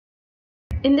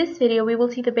In this video, we will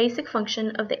see the basic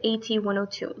function of the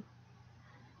AT-102.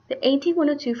 The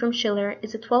AT-102 from Schiller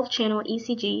is a 12-channel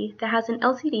ECG that has an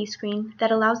LCD screen that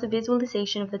allows the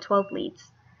visualization of the 12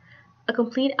 leads, a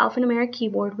complete alphanumeric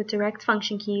keyboard with direct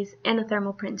function keys, and a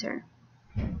thermal printer.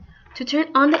 To turn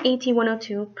on the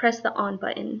AT-102, press the On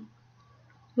button.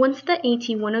 Once the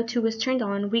AT-102 is turned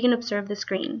on, we can observe the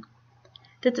screen.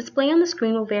 The display on the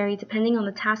screen will vary depending on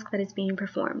the task that is being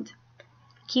performed.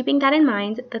 Keeping that in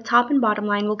mind, the top and bottom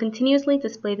line will continuously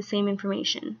display the same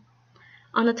information.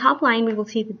 On the top line, we will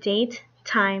see the date,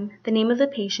 time, the name of the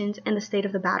patient, and the state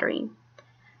of the battery.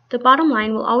 The bottom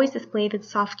line will always display the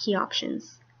soft key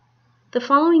options. The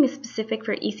following is specific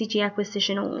for ECG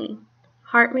acquisition only: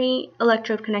 heart rate,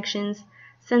 electrode connections,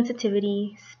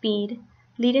 sensitivity, speed,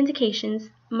 lead indications,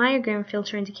 myogram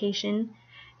filter indication,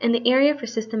 and the area for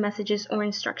system messages or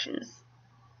instructions.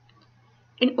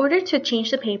 In order to change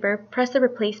the paper, press the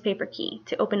Replace Paper key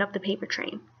to open up the paper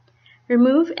tray.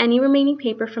 Remove any remaining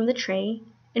paper from the tray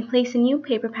and place a new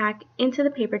paper pack into the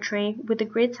paper tray with the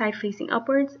grid side facing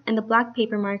upwards and the black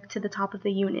paper mark to the top of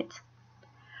the unit.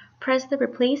 Press the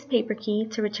Replace Paper key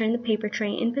to return the paper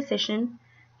tray in position,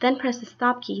 then press the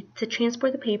Stop key to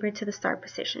transport the paper to the start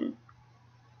position.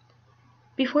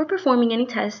 Before performing any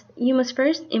test, you must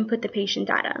first input the patient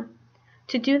data.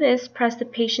 To do this, press the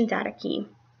Patient Data key.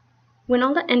 When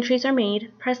all the entries are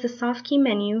made, press the Soft Key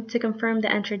menu to confirm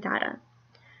the entered data.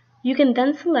 You can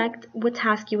then select what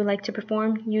task you would like to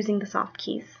perform using the soft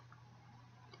keys.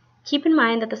 Keep in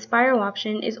mind that the spiral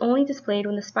option is only displayed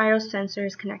when the spiral sensor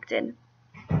is connected.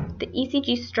 The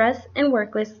ECG stress and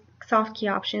work list soft key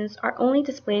options are only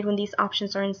displayed when these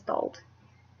options are installed.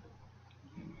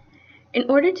 In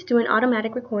order to do an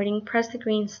automatic recording, press the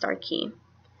green Start key.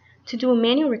 To do a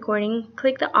manual recording,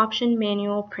 click the option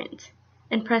Manual Print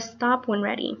and press Stop when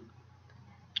ready.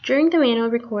 During the manual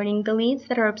recording, the leads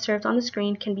that are observed on the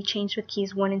screen can be changed with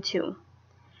keys 1 and 2.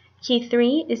 Key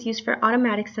 3 is used for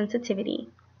automatic sensitivity.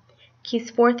 Keys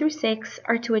 4 through 6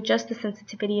 are to adjust the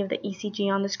sensitivity of the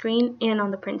ECG on the screen and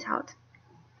on the printout.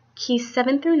 Keys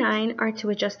 7 through 9 are to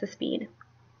adjust the speed.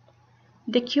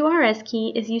 The QRS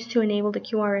key is used to enable the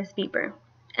QRS beeper,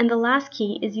 and the last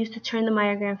key is used to turn the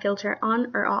myogram filter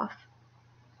on or off.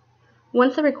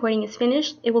 Once the recording is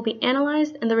finished, it will be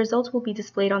analyzed and the results will be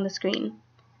displayed on the screen.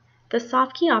 The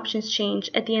soft key options change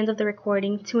at the end of the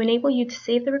recording to enable you to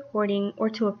save the recording or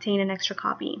to obtain an extra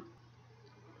copy.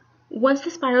 Once the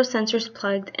spiral sensor is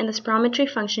plugged and the spirometry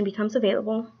function becomes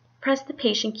available, press the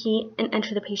Patient key and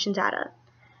enter the patient data.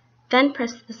 Then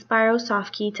press the Spiral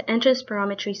soft key to enter the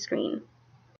spirometry screen.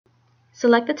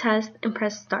 Select the test and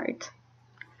press Start.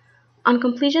 On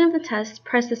completion of the test,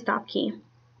 press the Stop key.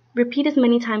 Repeat as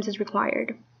many times as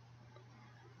required.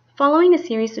 Following a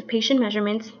series of patient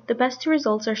measurements, the best 2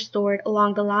 results are stored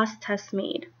along the last test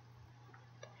made.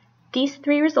 These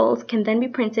 3 results can then be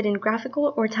printed in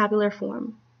graphical or tabular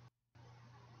form.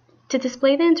 To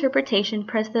display the interpretation,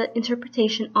 press the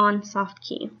Interpretation On soft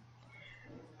key.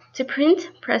 To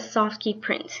print, press soft key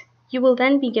Print. You will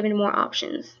then be given more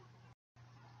options.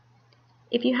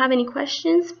 If you have any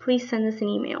questions, please send us an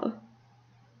email.